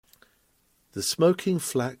The smoking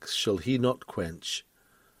flax shall he not quench.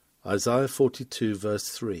 Isaiah 42 verse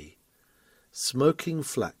 3. Smoking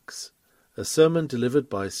flax, a sermon delivered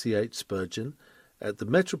by C.H. Spurgeon at the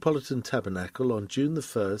Metropolitan Tabernacle on June the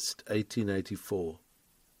 1st, 1884.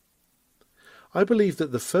 I believe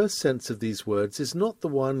that the first sense of these words is not the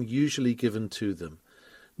one usually given to them,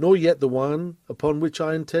 nor yet the one upon which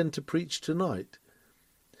I intend to preach tonight.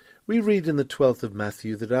 We read in the 12th of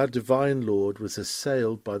Matthew that our divine Lord was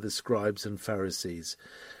assailed by the scribes and Pharisees,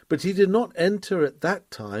 but he did not enter at that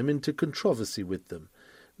time into controversy with them,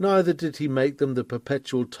 neither did he make them the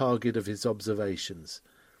perpetual target of his observations.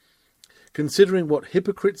 Considering what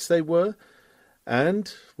hypocrites they were,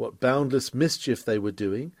 and what boundless mischief they were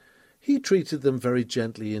doing, he treated them very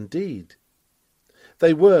gently indeed.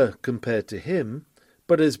 They were, compared to him,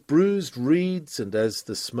 but as bruised reeds and as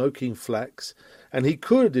the smoking flax, and he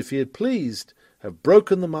could, if he had pleased, have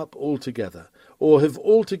broken them up altogether, or have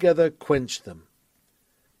altogether quenched them.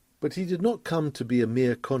 But he did not come to be a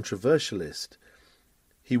mere controversialist.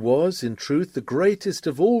 He was, in truth, the greatest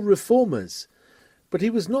of all reformers, but he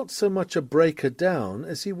was not so much a breaker down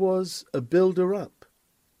as he was a builder up.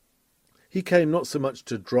 He came not so much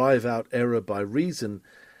to drive out error by reason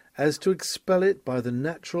as to expel it by the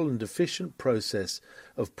natural and efficient process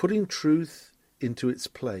of putting truth into its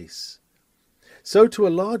place. So to a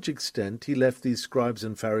large extent he left these scribes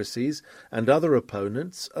and Pharisees and other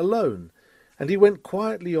opponents alone, and he went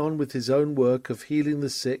quietly on with his own work of healing the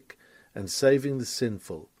sick and saving the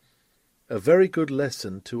sinful. A very good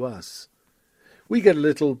lesson to us. We get a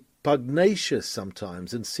little pugnacious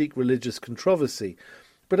sometimes and seek religious controversy,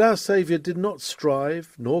 but our Saviour did not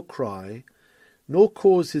strive, nor cry, nor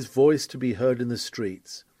cause his voice to be heard in the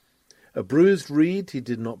streets. A bruised reed he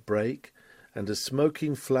did not break, and a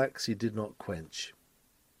smoking flax he did not quench.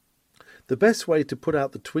 The best way to put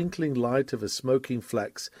out the twinkling light of a smoking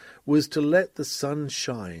flax was to let the sun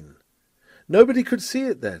shine. Nobody could see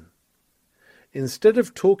it then. Instead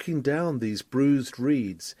of talking down these bruised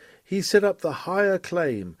reeds, he set up the higher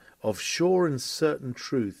claim of sure and certain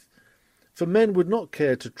truth, for men would not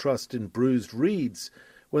care to trust in bruised reeds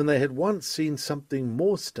when they had once seen something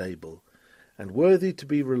more stable and worthy to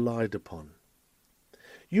be relied upon.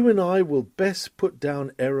 You and I will best put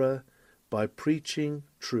down error by preaching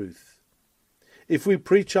truth. If we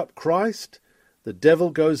preach up Christ, the devil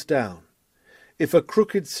goes down. If a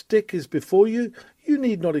crooked stick is before you, you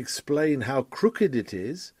need not explain how crooked it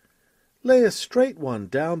is. Lay a straight one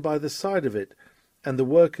down by the side of it, and the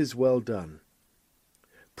work is well done.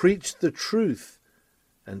 Preach the truth,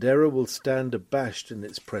 and error will stand abashed in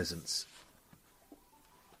its presence.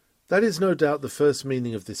 That is no doubt the first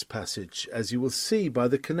meaning of this passage, as you will see by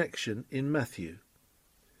the connection in Matthew.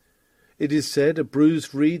 It is said, a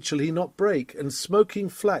bruised reed shall he not break, and smoking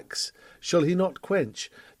flax shall he not quench,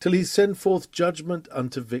 till he send forth judgment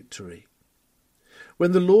unto victory.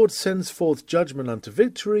 When the Lord sends forth judgment unto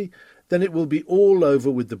victory, then it will be all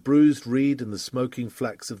over with the bruised reed and the smoking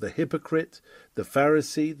flax of the hypocrite, the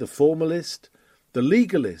Pharisee, the formalist, the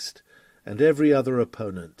legalist, and every other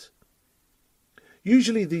opponent.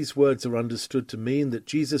 Usually these words are understood to mean that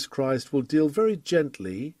Jesus Christ will deal very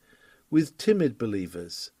gently with timid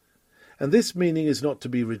believers, and this meaning is not to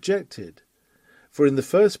be rejected, for in the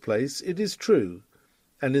first place it is true,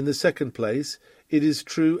 and in the second place it is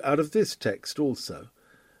true out of this text also.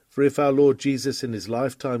 For if our Lord Jesus in his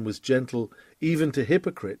lifetime was gentle even to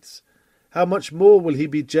hypocrites, how much more will he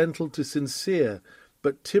be gentle to sincere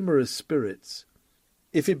but timorous spirits?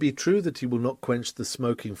 If it be true that he will not quench the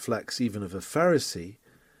smoking flax even of a Pharisee,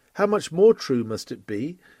 how much more true must it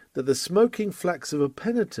be that the smoking flax of a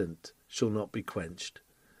penitent shall not be quenched?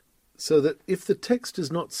 So that if the text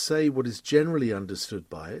does not say what is generally understood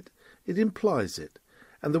by it, it implies it,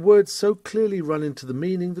 and the words so clearly run into the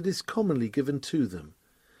meaning that is commonly given to them.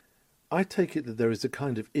 I take it that there is a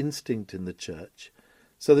kind of instinct in the Church,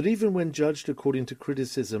 so that even when judged according to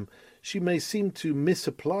criticism, she may seem to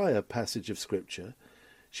misapply a passage of Scripture,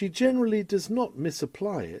 she generally does not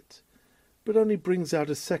misapply it, but only brings out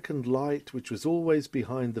a second light which was always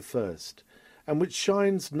behind the first, and which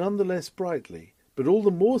shines none the less brightly, but all the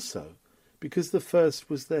more so, because the first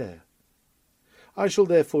was there. I shall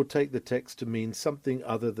therefore take the text to mean something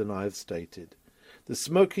other than I have stated. The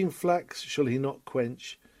smoking flax shall he not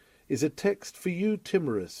quench is a text for you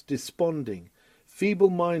timorous, desponding,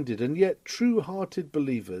 feeble-minded, and yet true-hearted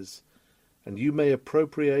believers, and you may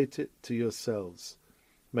appropriate it to yourselves.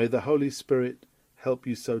 May the Holy Spirit help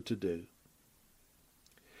you so to do.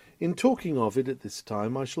 In talking of it at this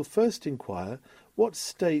time, I shall first inquire what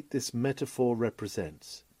state this metaphor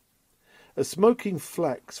represents. A smoking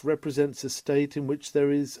flax represents a state in which there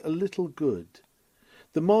is a little good.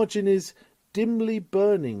 The margin is dimly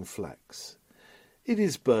burning flax. It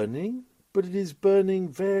is burning, but it is burning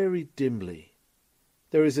very dimly.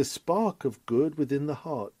 There is a spark of good within the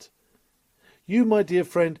heart. You, my dear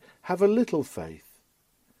friend, have a little faith.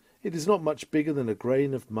 It is not much bigger than a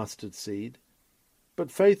grain of mustard seed,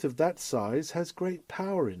 but faith of that size has great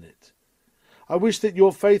power in it. I wish that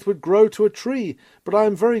your faith would grow to a tree, but I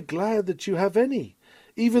am very glad that you have any,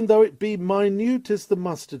 even though it be minute as the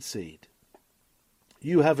mustard seed.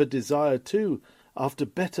 You have a desire, too, after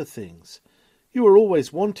better things. You are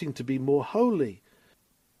always wanting to be more holy.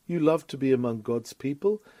 You love to be among God's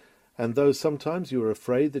people, and though sometimes you are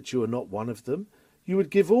afraid that you are not one of them, you would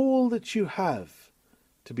give all that you have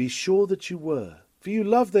to be sure that you were, for you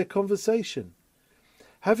love their conversation.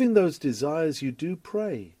 Having those desires, you do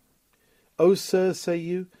pray. Oh, sir, say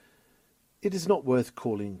you, it is not worth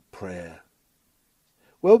calling prayer.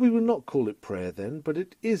 Well, we will not call it prayer then, but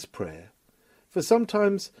it is prayer. For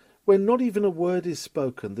sometimes, when not even a word is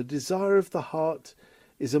spoken, the desire of the heart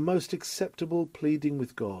is a most acceptable pleading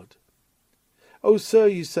with God. Oh, sir,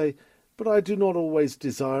 you say, but I do not always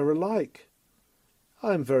desire alike.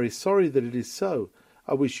 I am very sorry that it is so.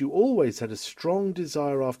 I wish you always had a strong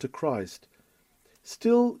desire after Christ.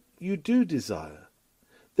 Still, you do desire.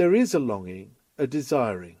 There is a longing, a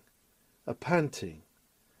desiring, a panting,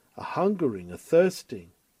 a hungering, a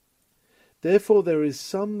thirsting. Therefore there is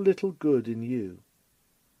some little good in you.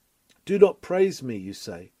 Do not praise me, you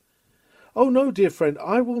say. Oh no, dear friend,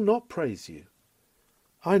 I will not praise you.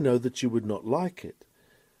 I know that you would not like it,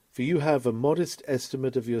 for you have a modest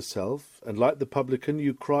estimate of yourself, and like the publican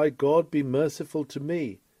you cry, God be merciful to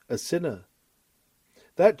me, a sinner.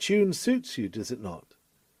 That tune suits you, does it not?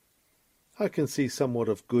 I can see somewhat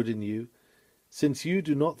of good in you, since you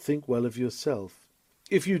do not think well of yourself.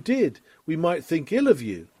 If you did, we might think ill of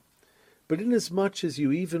you. But inasmuch as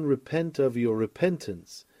you even repent over your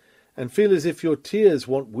repentance, and feel as if your tears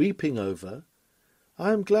want weeping over,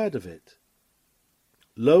 I am glad of it.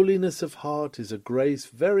 Lowliness of heart is a grace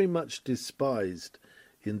very much despised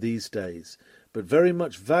in these days, but very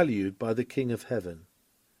much valued by the King of heaven.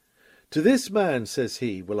 To this man, says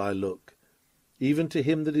he, will I look, even to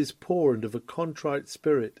him that is poor and of a contrite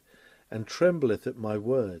spirit, and trembleth at my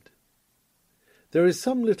word. There is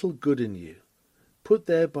some little good in you, put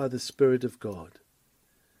there by the Spirit of God.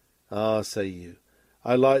 Ah, say you,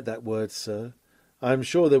 I like that word, sir. I am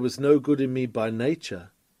sure there was no good in me by nature.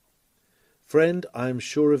 Friend, I am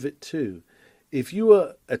sure of it too. If you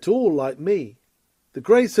are at all like me, the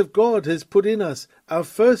grace of God has put in us our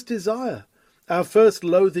first desire, our first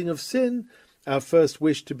loathing of sin, our first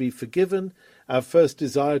wish to be forgiven, our first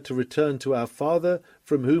desire to return to our Father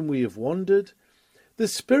from whom we have wandered. The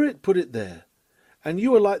Spirit put it there, and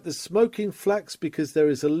you are like the smoking flax because there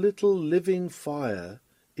is a little living fire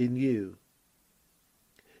in you.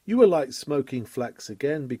 You are like smoking flax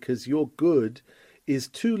again because your good is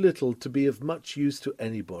too little to be of much use to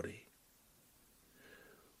anybody.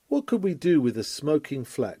 What could we do with a smoking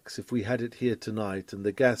flax if we had it here tonight and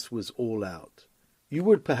the gas was all out? You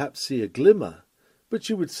would perhaps see a glimmer, but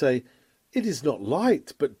you would say, it is not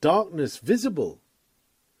light, but darkness visible.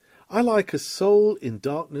 I like a soul in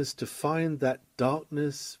darkness to find that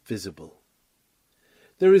darkness visible.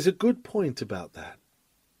 There is a good point about that.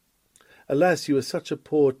 Alas, you are such a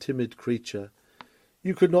poor, timid creature.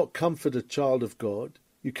 You could not comfort a child of God.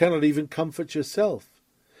 You cannot even comfort yourself.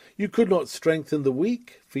 You could not strengthen the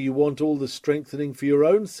weak, for you want all the strengthening for your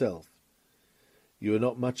own self. You are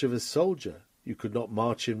not much of a soldier. You could not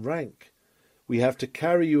march in rank. We have to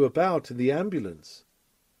carry you about in the ambulance.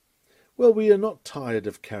 Well, we are not tired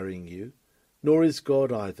of carrying you, nor is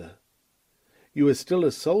God either. You are still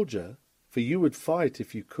a soldier, for you would fight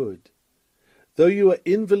if you could. Though you are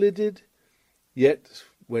invalided, yet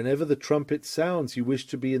whenever the trumpet sounds you wish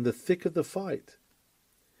to be in the thick of the fight.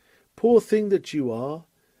 Poor thing that you are,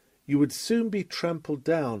 you would soon be trampled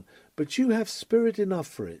down, but you have spirit enough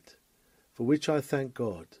for it, for which I thank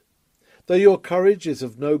God. Though your courage is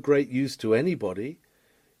of no great use to anybody,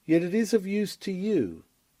 yet it is of use to you,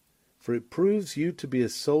 for it proves you to be a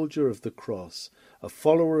soldier of the cross, a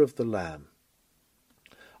follower of the Lamb.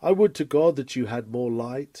 I would to God that you had more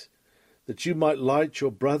light, that you might light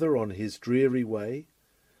your brother on his dreary way.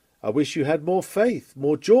 I wish you had more faith,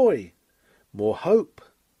 more joy, more hope,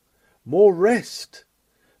 more rest,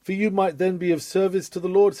 for you might then be of service to the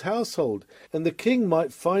Lord's household, and the King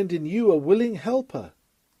might find in you a willing helper.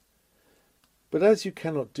 But as you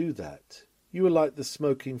cannot do that, you are like the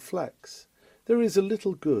smoking flax. There is a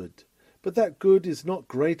little good, but that good is not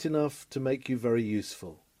great enough to make you very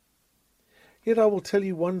useful. Yet I will tell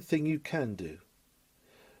you one thing you can do.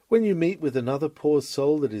 When you meet with another poor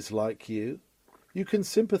soul that is like you, You can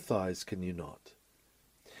sympathize, can you not?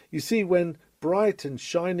 You see, when bright and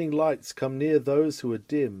shining lights come near those who are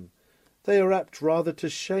dim, they are apt rather to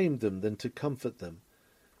shame them than to comfort them.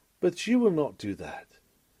 But you will not do that.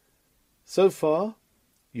 So far,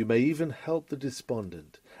 you may even help the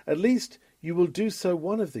despondent. At least you will do so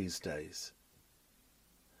one of these days.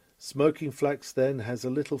 Smoking flax, then, has a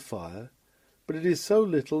little fire, but it is so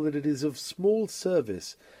little that it is of small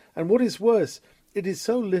service, and what is worse, it is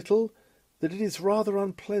so little that it is rather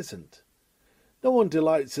unpleasant. No one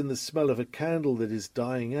delights in the smell of a candle that is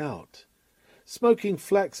dying out. Smoking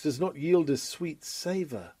flax does not yield a sweet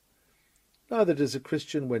savour. Neither does a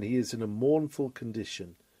Christian when he is in a mournful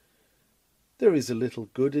condition. There is a little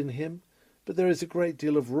good in him, but there is a great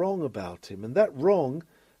deal of wrong about him, and that wrong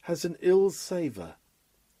has an ill savour.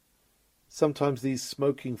 Sometimes these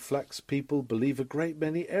smoking flax people believe a great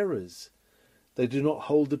many errors. They do not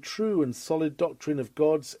hold the true and solid doctrine of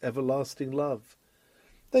God's everlasting love.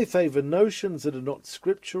 They favour notions that are not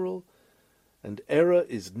scriptural, and error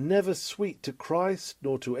is never sweet to Christ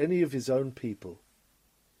nor to any of his own people.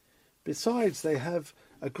 Besides, they have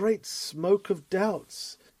a great smoke of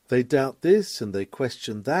doubts. They doubt this, and they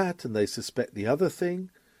question that, and they suspect the other thing.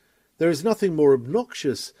 There is nothing more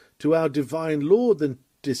obnoxious to our divine Lord than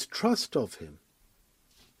distrust of him.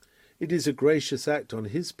 It is a gracious act on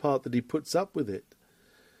his part that he puts up with it.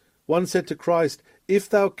 One said to Christ, "If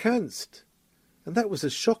thou canst," and that was a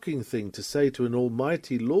shocking thing to say to an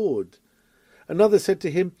almighty Lord. Another said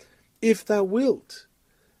to him, "If thou wilt,"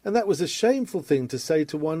 and that was a shameful thing to say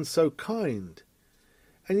to one so kind.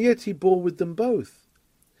 And yet he bore with them both.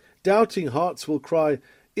 Doubting hearts will cry,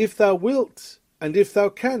 "If thou wilt, and if thou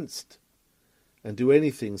canst," and do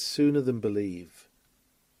anything sooner than believe.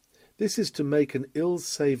 This is to make an ill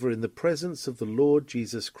savour in the presence of the Lord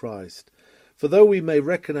Jesus Christ. For though we may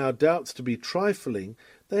reckon our doubts to be trifling,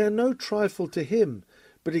 they are no trifle to him,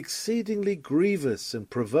 but exceedingly grievous and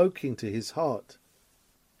provoking to his heart.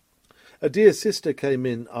 A dear sister came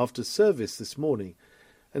in after service this morning,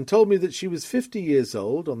 and told me that she was 50 years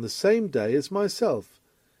old on the same day as myself.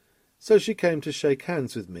 So she came to shake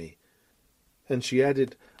hands with me, and she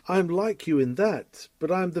added, "I am like you in that, but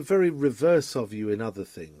I am the very reverse of you in other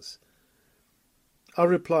things." I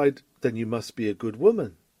replied, "Then you must be a good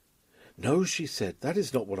woman." "No," she said, "that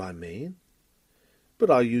is not what I mean." "But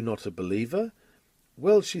are you not a believer?"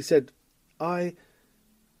 "Well," she said, I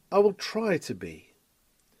will try to be."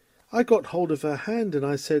 I got hold of her hand, and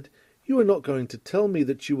I said, "You are not going to tell me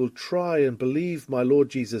that you will try and believe my Lord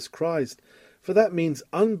Jesus Christ, for that means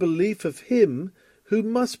unbelief of him who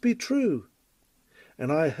must be true." And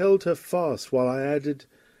I held her fast while I added,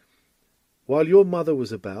 "While your mother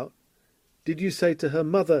was about, did you say to her,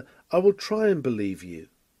 'Mother, I will try and believe you'?"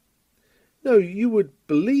 "No, you would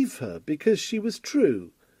believe her because she was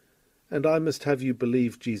true, and I must have you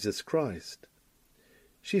believe Jesus Christ."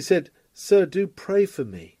 She said, "Sir, do pray for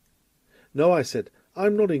me." "No," I said,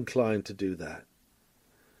 "I'm not inclined to do that."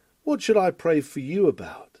 "What should I pray for you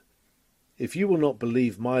about? If you will not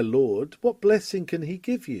believe my Lord, what blessing can he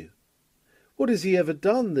give you? What has he ever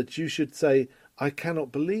done that you should say, 'I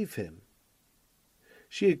cannot believe him'?"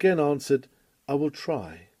 She again answered, "I will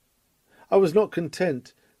try." I was not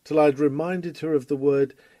content till I had reminded her of the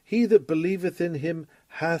word, "He that believeth in him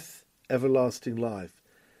hath everlasting life,"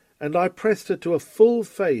 and I pressed her to a full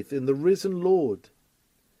faith in the risen Lord.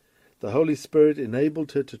 The Holy Spirit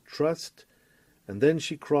enabled her to trust, and then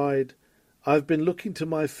she cried, "I have been looking to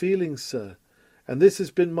my feelings, sir, and this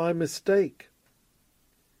has been my mistake."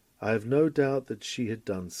 I have no doubt that she had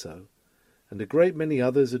done so, and a great many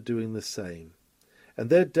others are doing the same. And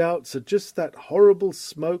their doubts are just that horrible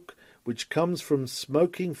smoke which comes from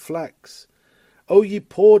smoking flax. "O ye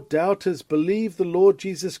poor doubters, believe the Lord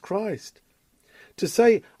Jesus Christ." To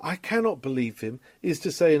say, "I cannot believe him," is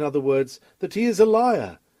to say, in other words, that he is a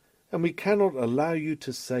liar, and we cannot allow you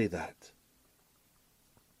to say that.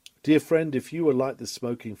 Dear friend, if you are like the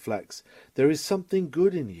smoking flax, there is something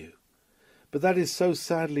good in you, but that is so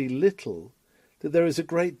sadly little that there is a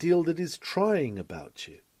great deal that is trying about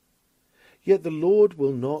you. Yet the Lord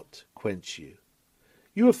will not quench you.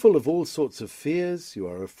 You are full of all sorts of fears, you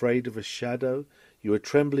are afraid of a shadow, you are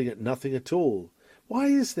trembling at nothing at all. Why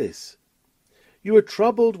is this? You are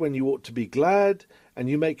troubled when you ought to be glad, and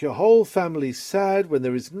you make your whole family sad when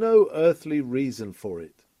there is no earthly reason for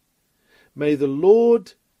it. May the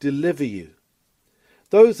Lord deliver you.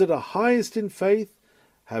 Those that are highest in faith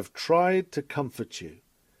have tried to comfort you,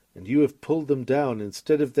 and you have pulled them down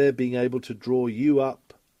instead of their being able to draw you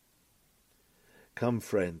up. Come,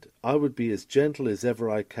 friend, I would be as gentle as ever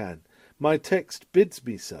I can. My text bids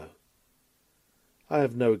me so. I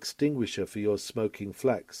have no extinguisher for your smoking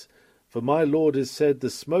flax, For my Lord has said, the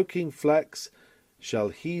smoking flax shall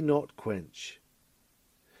he not quench.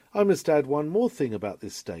 I must add one more thing about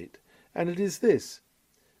this state, and it is this.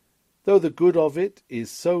 Though the good of it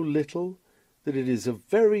is so little that it is of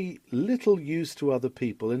very little use to other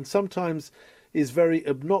people, and sometimes is very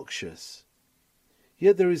obnoxious,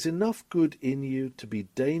 yet there is enough good in you to be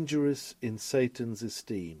dangerous in Satan's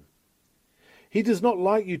esteem. He does not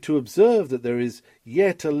like you to observe that there is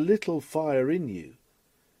yet a little fire in you,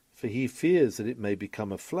 for he fears that it may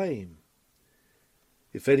become a flame.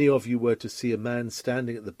 If any of you were to see a man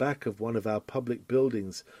standing at the back of one of our public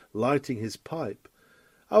buildings lighting his pipe,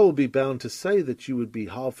 I will be bound to say that you would be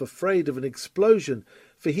half afraid of an explosion,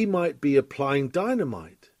 for he might be applying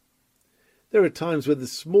dynamite. There are times when the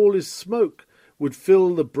smallest smoke would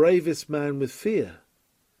fill the bravest man with fear.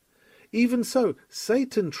 Even so,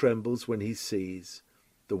 Satan trembles when he sees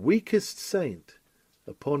the weakest saint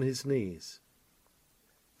upon his knees.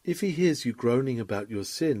 If he hears you groaning about your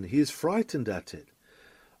sin, he is frightened at it.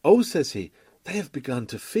 Oh, says he, they have begun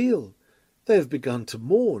to feel, they have begun to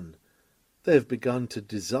mourn, they have begun to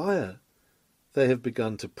desire, they have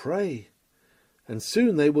begun to pray, and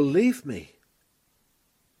soon they will leave me.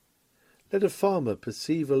 Let a farmer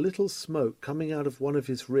perceive a little smoke coming out of one of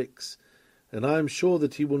his ricks, and I am sure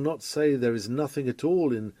that he will not say there is nothing at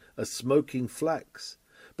all in a smoking flax,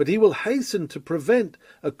 but he will hasten to prevent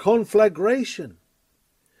a conflagration.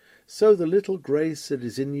 So the little grace that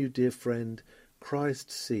is in you, dear friend, Christ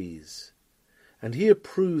sees, and he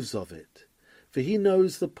approves of it, for he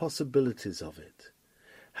knows the possibilities of it,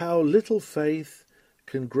 how little faith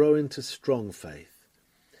can grow into strong faith,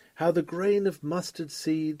 how the grain of mustard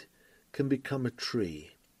seed can become a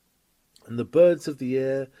tree, and the birds of the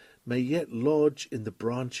air may yet lodge in the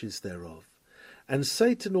branches thereof. And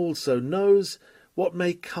Satan also knows what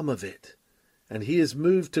may come of it, and he is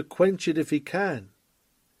moved to quench it if he can.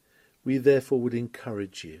 We therefore would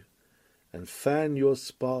encourage you, and fan your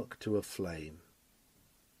spark to a flame.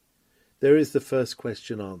 There is the first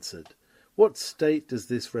question answered. What state does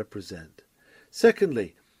this represent?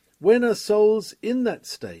 Secondly, when are souls in that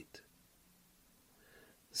state?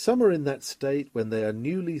 Some are in that state when they are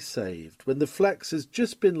newly saved, when the flax has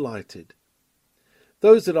just been lighted.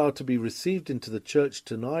 Those that are to be received into the church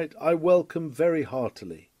tonight I welcome very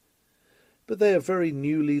heartily. But they are very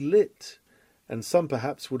newly lit, and some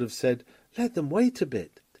perhaps would have said, let them wait a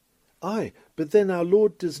bit. Aye, but then our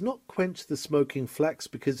Lord does not quench the smoking flax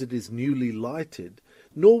because it is newly lighted,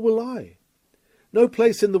 nor will I. No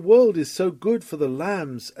place in the world is so good for the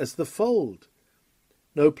lambs as the fold.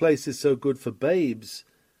 No place is so good for babes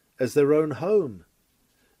as their own home.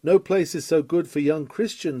 No place is so good for young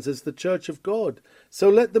Christians as the church of God, so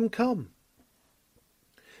let them come.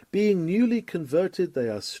 Being newly converted, they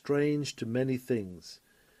are strange to many things.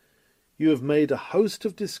 You have made a host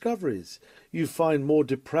of discoveries. You find more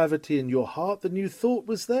depravity in your heart than you thought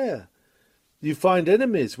was there. You find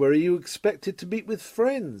enemies where you expected to meet with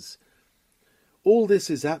friends. All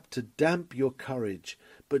this is apt to damp your courage,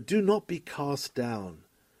 but do not be cast down.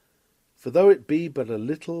 For though it be but a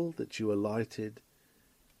little that you are lighted,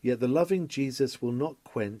 yet the loving Jesus will not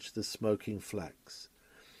quench the smoking flax.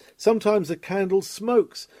 Sometimes a candle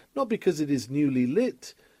smokes, not because it is newly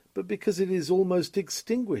lit, but because it is almost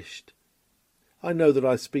extinguished. I know that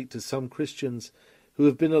I speak to some Christians who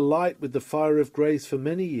have been alight with the fire of grace for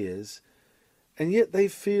many years, and yet they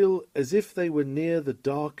feel as if they were near the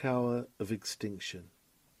dark hour of extinction.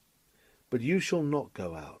 But you shall not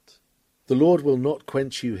go out. The Lord will not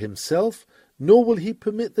quench you himself, nor will he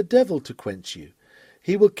permit the devil to quench you.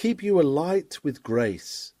 He will keep you alight with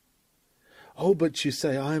grace. Oh, but you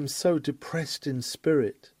say, I am so depressed in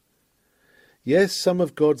spirit. Yes, some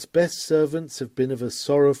of God's best servants have been of a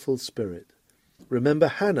sorrowful spirit. Remember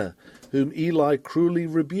Hannah, whom Eli cruelly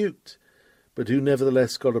rebuked, but who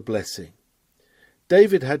nevertheless got a blessing.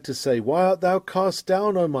 David had to say, Why art thou cast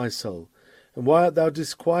down, O my soul? And why art thou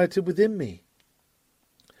disquieted within me?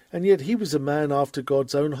 And yet he was a man after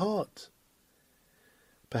God's own heart.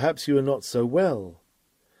 Perhaps you are not so well,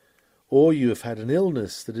 or you have had an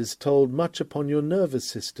illness that has told much upon your nervous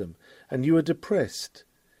system, and you are depressed.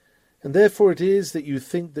 And therefore it is that you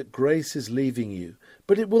think that grace is leaving you,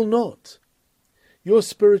 but it will not. Your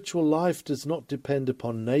spiritual life does not depend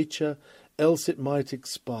upon nature, else it might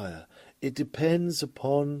expire. It depends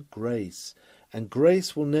upon grace, and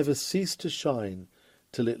grace will never cease to shine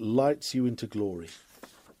till it lights you into glory.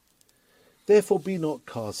 Therefore be not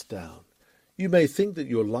cast down. You may think that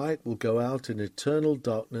your light will go out in eternal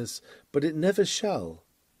darkness, but it never shall,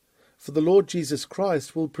 for the Lord Jesus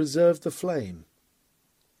Christ will preserve the flame.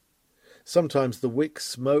 Sometimes the wick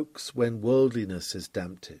smokes when worldliness has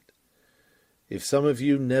damped it. If some of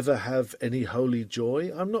you never have any holy joy,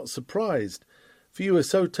 I'm not surprised, for you are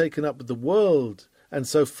so taken up with the world and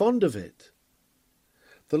so fond of it.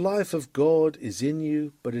 The life of God is in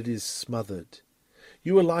you, but it is smothered.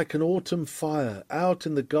 You are like an autumn fire out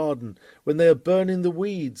in the garden when they are burning the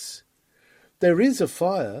weeds. There is a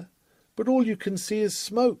fire, but all you can see is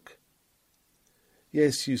smoke.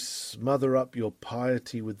 Yes, you smother up your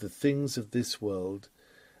piety with the things of this world,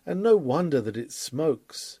 and no wonder that it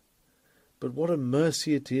smokes. But what a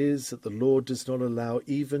mercy it is that the Lord does not allow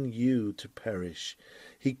even you to perish.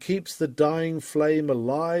 He keeps the dying flame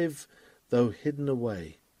alive, though hidden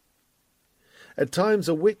away. At times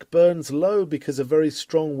a wick burns low because a very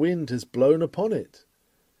strong wind has blown upon it.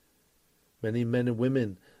 Many men and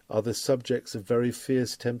women are the subjects of very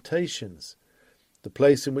fierce temptations. The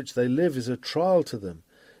place in which they live is a trial to them,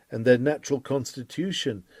 and their natural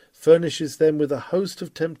constitution furnishes them with a host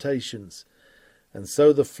of temptations, and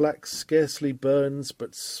so the flax scarcely burns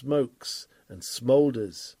but smokes and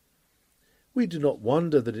smoulders. We do not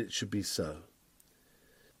wonder that it should be so.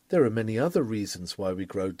 There are many other reasons why we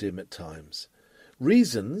grow dim at times.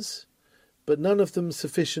 Reasons, but none of them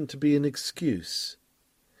sufficient to be an excuse.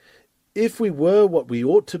 If we were what we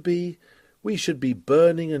ought to be, we should be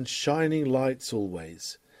burning and shining lights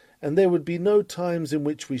always, and there would be no times in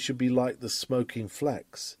which we should be like the smoking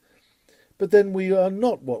flax. But then we are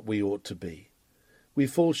not what we ought to be. We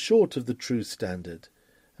fall short of the true standard,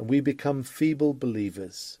 and we become feeble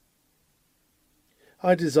believers.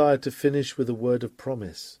 I desire to finish with a word of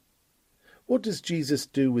promise. What does Jesus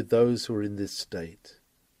do with those who are in this state?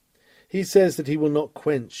 He says that he will not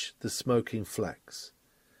quench the smoking flax.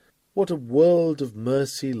 What a world of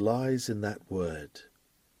mercy lies in that word.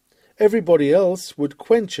 Everybody else would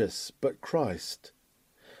quench us but Christ.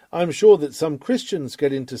 I am sure that some Christians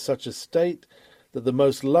get into such a state that the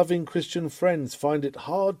most loving Christian friends find it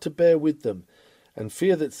hard to bear with them, and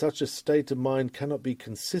fear that such a state of mind cannot be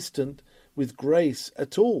consistent with grace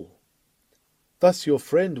at all. Thus your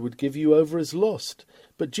friend would give you over as lost,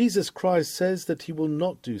 but Jesus Christ says that he will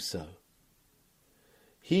not do so.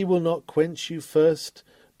 He will not quench you first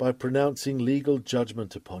by pronouncing legal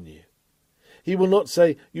judgment upon you. He will not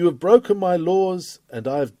say, "You have broken my laws, and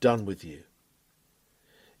I have done with you."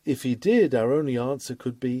 If he did, our only answer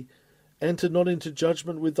could be, "Enter not into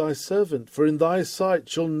judgment with thy servant, for in thy sight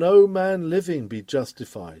shall no man living be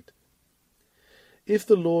justified." If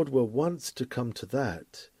the Lord were once to come to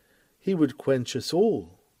that, he would quench us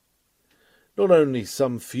all. Not only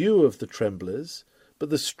some few of the tremblers,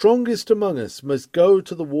 but the strongest among us must go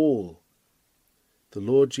to the wall. The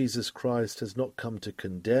Lord Jesus Christ has not come to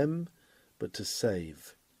condemn, but to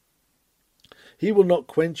save. He will not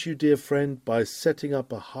quench you, dear friend, by setting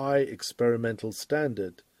up a high experimental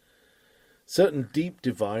standard. Certain deep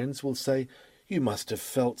divines will say, "You must have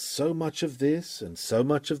felt so much of this and so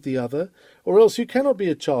much of the other, or else you cannot be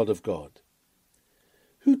a child of God."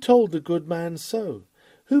 Who told the good man so?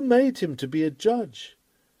 Who made him to be a judge?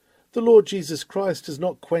 The Lord Jesus Christ does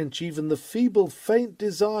not quench even the feeble, faint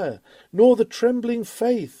desire, nor the trembling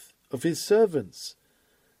faith of his servants,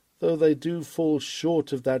 though they do fall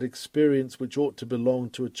short of that experience which ought to belong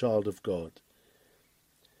to a child of God.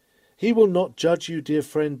 He will not judge you, dear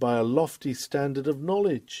friend, by a lofty standard of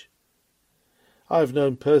knowledge. I have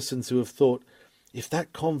known persons who have thought, if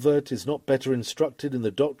that convert is not better instructed in the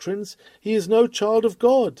doctrines, he is no child of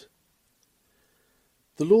God.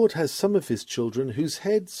 The Lord has some of his children whose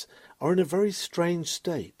heads are in a very strange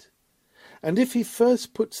state, and if he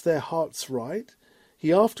first puts their hearts right,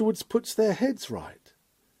 he afterwards puts their heads right.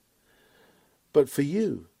 But for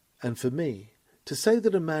you and for me, to say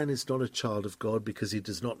that a man is not a child of God because he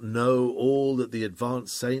does not know all that the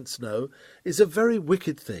advanced saints know is a very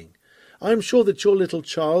wicked thing. I am sure that your little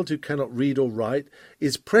child who cannot read or write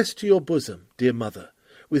is pressed to your bosom, dear mother,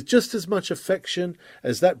 with just as much affection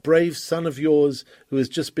as that brave son of yours who has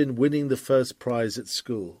just been winning the first prize at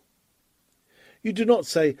school. You do not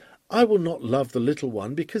say, "I will not love the little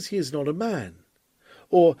one because he is not a man,"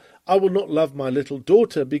 or "I will not love my little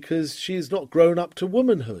daughter because she is not grown up to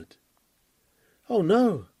womanhood." Oh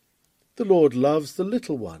no, the Lord loves the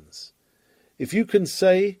little ones. If you can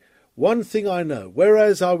say, "One thing I know,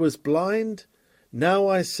 whereas I was blind, now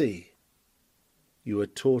I see," you are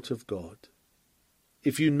taught of God.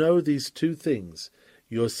 If you know these two things,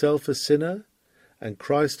 yourself a sinner and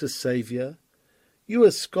Christ a Saviour, you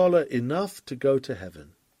are scholar enough to go to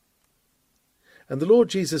heaven. And the Lord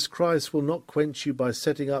Jesus Christ will not quench you by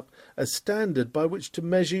setting up a standard by which to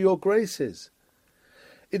measure your graces.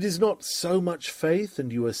 It is not so much faith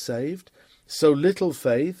and you are saved, so little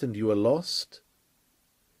faith and you are lost.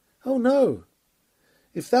 Oh no!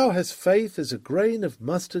 If thou hast faith as a grain of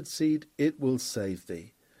mustard seed, it will save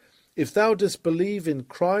thee. If thou dost believe in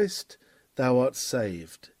Christ, thou art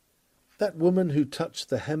saved. That woman who touched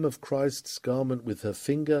the hem of Christ's garment with her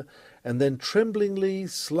finger and then tremblingly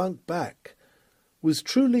slunk back was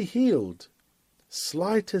truly healed,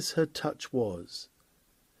 slight as her touch was.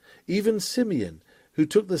 Even Simeon, who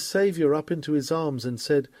took the Saviour up into his arms and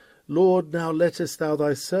said, Lord, now lettest thou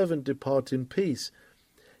thy servant depart in peace,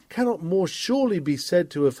 cannot more surely be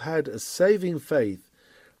said to have had a saving faith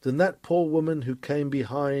than that poor woman who came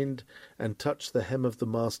behind and touched the hem of the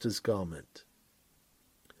Master's garment.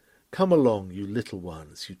 Come along, you little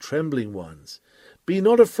ones, you trembling ones. Be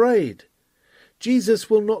not afraid. Jesus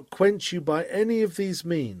will not quench you by any of these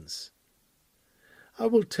means. I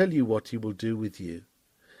will tell you what he will do with you,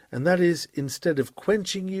 and that is, instead of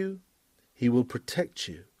quenching you, he will protect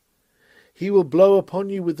you. He will blow upon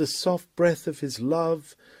you with the soft breath of his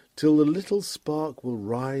love till the little spark will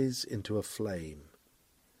rise into a flame.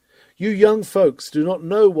 You young folks do not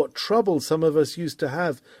know what trouble some of us used to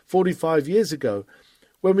have 45 years ago,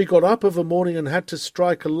 when we got up of a morning and had to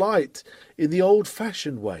strike a light in the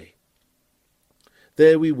old-fashioned way.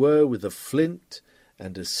 There we were with a flint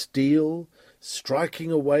and a steel,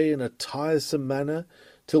 striking away in a tiresome manner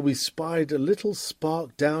till we spied a little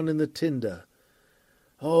spark down in the tinder.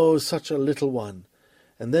 Oh, such a little one!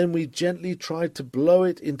 And then we gently tried to blow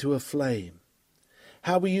it into a flame.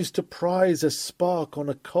 How we used to prize a spark on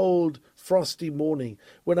a cold, frosty morning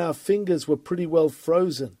when our fingers were pretty well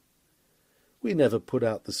frozen. We never put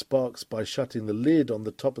out the sparks by shutting the lid on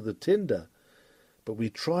the top of the tinder, but we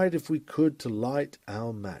tried if we could to light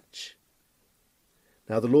our match.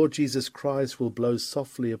 Now the Lord Jesus Christ will blow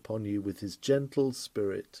softly upon you with his gentle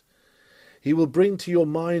spirit. He will bring to your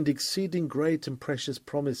mind exceeding great and precious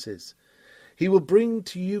promises. He will bring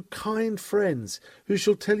to you kind friends who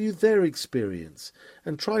shall tell you their experience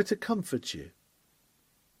and try to comfort you.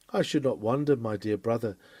 I should not wonder, my dear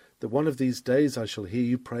brother, that one of these days I shall hear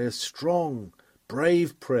you pray a strong,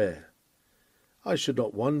 brave prayer. I should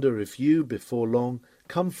not wonder if you, before long,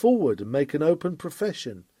 come forward and make an open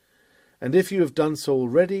profession. And if you have done so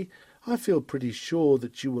already, I feel pretty sure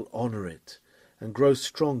that you will honour it and grow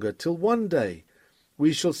stronger till one day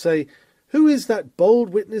we shall say, Who is that bold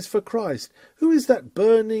witness for Christ? Who is that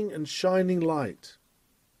burning and shining light?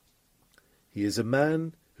 He is a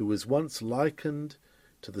man who was once likened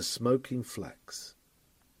to the smoking flax.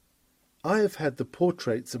 I have had the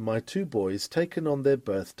portraits of my two boys taken on their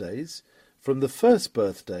birthdays, from the first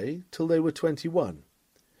birthday till they were 21.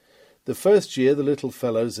 The first year the little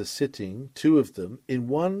fellows are sitting, two of them, in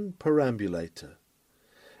one perambulator.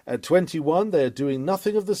 At 21 they are doing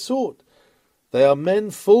nothing of the sort. They are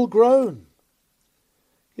men full grown.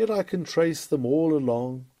 Yet I can trace them all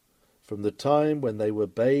along, from the time when they were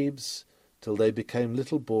babes till they became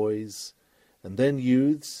little boys, and then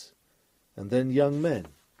youths, and then young men.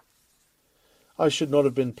 I should not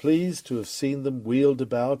have been pleased to have seen them wheeled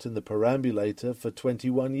about in the perambulator for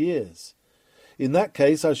 21 years. In that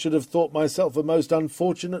case I should have thought myself a most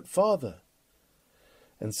unfortunate father.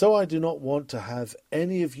 And so I do not want to have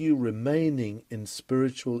any of you remaining in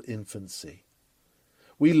spiritual infancy.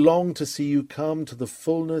 We long to see you come to the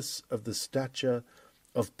fullness of the stature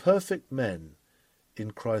of perfect men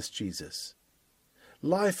in Christ Jesus.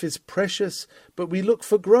 Life is precious, but we look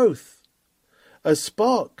for growth. A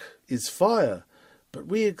spark is fire, but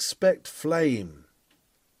we expect flame.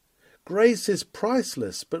 Grace is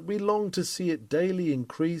priceless, but we long to see it daily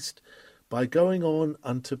increased by going on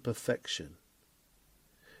unto perfection.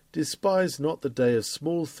 Despise not the day of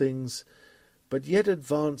small things, but yet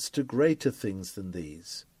advance to greater things than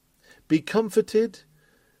these. Be comforted,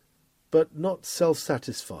 but not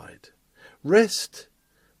self-satisfied. Rest,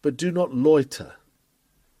 but do not loiter.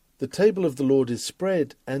 The table of the Lord is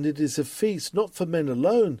spread, and it is a feast not for men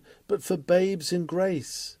alone, but for babes in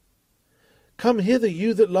grace. Come hither,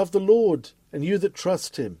 you that love the Lord, and you that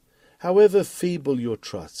trust him, however feeble your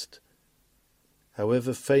trust,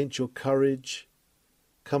 however faint your courage,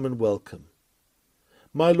 come and welcome.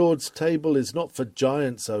 My Lord's table is not for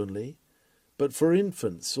giants only, but for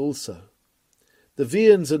infants also. The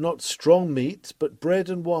viands are not strong meat, but bread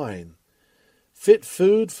and wine, fit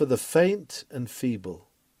food for the faint and feeble.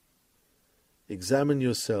 Examine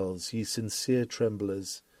yourselves, ye sincere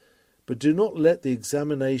tremblers, but do not let the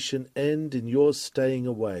examination end in your staying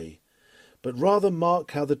away, but rather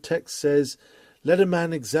mark how the text says, Let a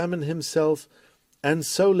man examine himself, and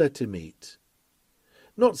so let him eat.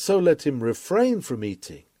 Not so let him refrain from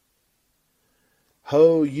eating.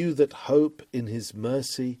 Ho, you that hope in his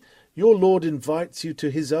mercy, your Lord invites you to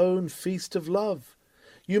his own feast of love.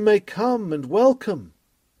 You may come and welcome.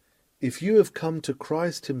 If you have come to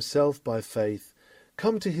Christ himself by faith,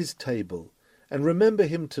 come to his table and remember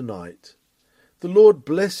him tonight. The Lord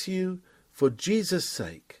bless you for Jesus'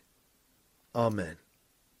 sake. Amen.